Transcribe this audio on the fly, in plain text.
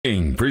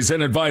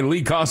Presented by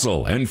Lee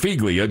Kossel and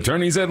Feigley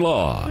Attorneys at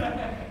Law.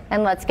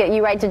 And let's get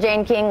you right to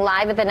Jane King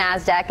live at the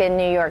NASDAQ in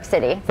New York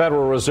City.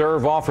 Federal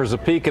Reserve offers a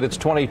peek at its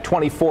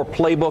 2024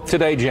 playbook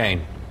today,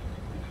 Jane.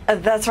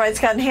 That's right,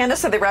 Scott and Hannah.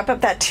 So they wrap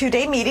up that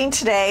two-day meeting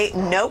today.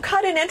 No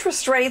cut in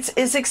interest rates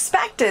is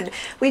expected.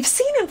 We've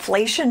seen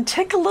inflation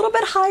tick a little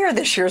bit higher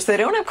this year, so they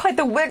don't have quite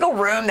the wiggle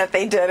room that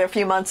they did a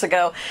few months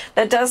ago.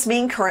 That does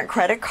mean current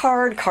credit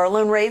card, car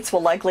loan rates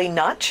will likely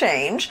not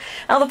change.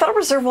 Now, the Federal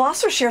Reserve will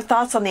also share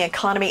thoughts on the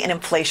economy and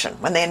inflation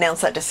when they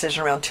announce that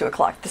decision around 2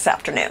 o'clock this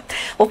afternoon.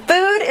 Well,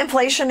 food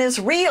inflation is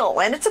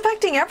real, and it's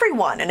affecting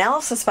everyone.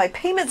 Analysis by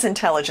Payments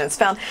Intelligence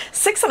found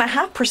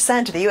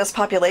 6.5% of the U.S.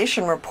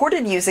 population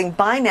reported using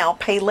buy now,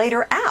 pay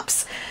later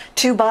apps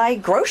to buy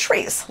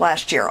groceries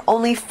last year.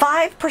 Only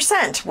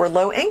 5% were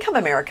low-income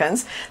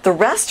Americans. The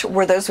rest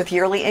were those with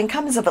yearly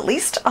incomes of at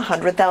least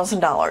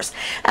 $100,000.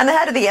 And the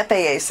head of the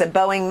FAA said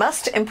Boeing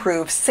must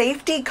improve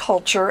safety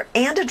culture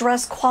and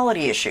address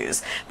quality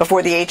issues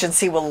before the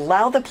agency will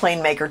allow the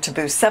plane maker to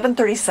boost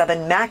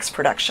 737 MAX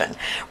production.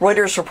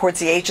 Reuters reports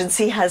the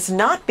agency has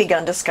not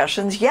begun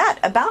discussions yet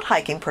about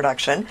hiking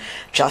production.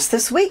 Just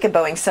this week, a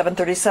Boeing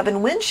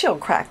 737 windshield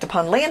cracked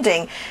upon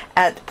landing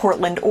at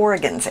Portland,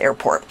 Oregon's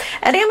airport.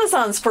 And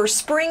Amazon's first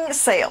spring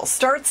sale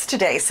starts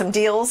today. Some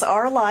deals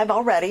are live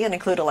already and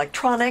include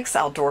electronics,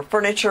 outdoor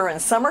furniture,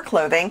 and summer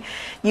clothing.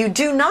 You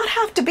do not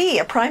have to be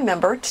a Prime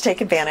member to take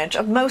advantage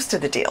of most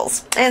of the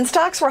deals. And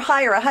stocks were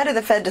higher ahead of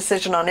the Fed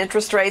decision on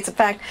interest rates. In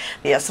fact,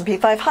 the S&P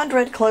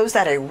 500 closed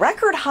at a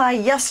record high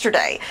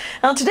yesterday.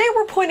 Now, today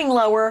we're pointing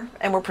lower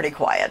and we're pretty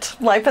quiet.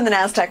 Live from the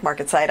NASDAQ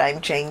market site,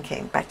 I'm Jane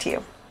King. Back to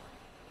you.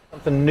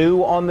 Something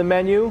new on the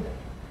menu?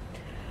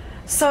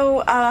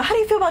 So how do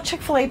you feel about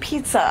Chick-fil-A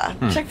pizza?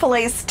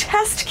 Chick-fil-A's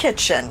Test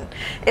Kitchen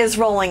is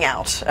rolling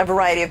out a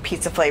variety of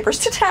pizza flavors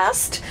to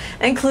test,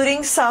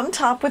 including some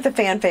topped with the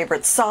fan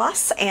favorite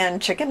sauce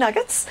and chicken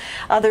nuggets.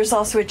 There's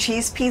also a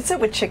cheese pizza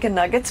with chicken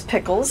nuggets,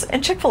 pickles,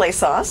 and Chick-fil-A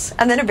sauce,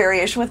 and then a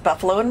variation with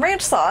buffalo and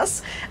ranch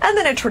sauce, and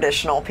then a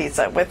traditional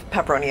pizza with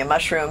pepperoni and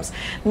mushrooms.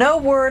 No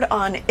word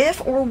on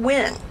if or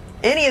when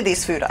any of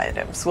these food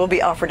items will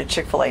be offered at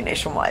Chick-fil-A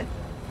nationwide.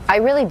 I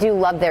really do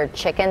love their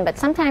chicken, but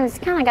sometimes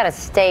you kind of got to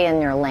stay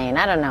in your lane.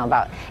 I don't know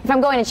about, if I'm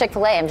going to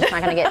Chick-fil-A, I'm just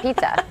not going to get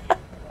pizza.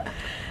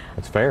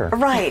 That's fair.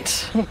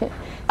 Right.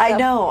 I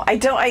know.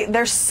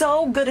 They're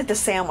so good at the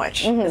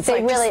sandwich.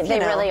 They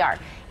really are.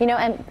 You know,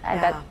 and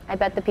I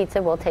bet the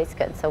pizza will taste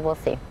good, so we'll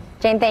see.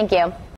 Jane, thank you.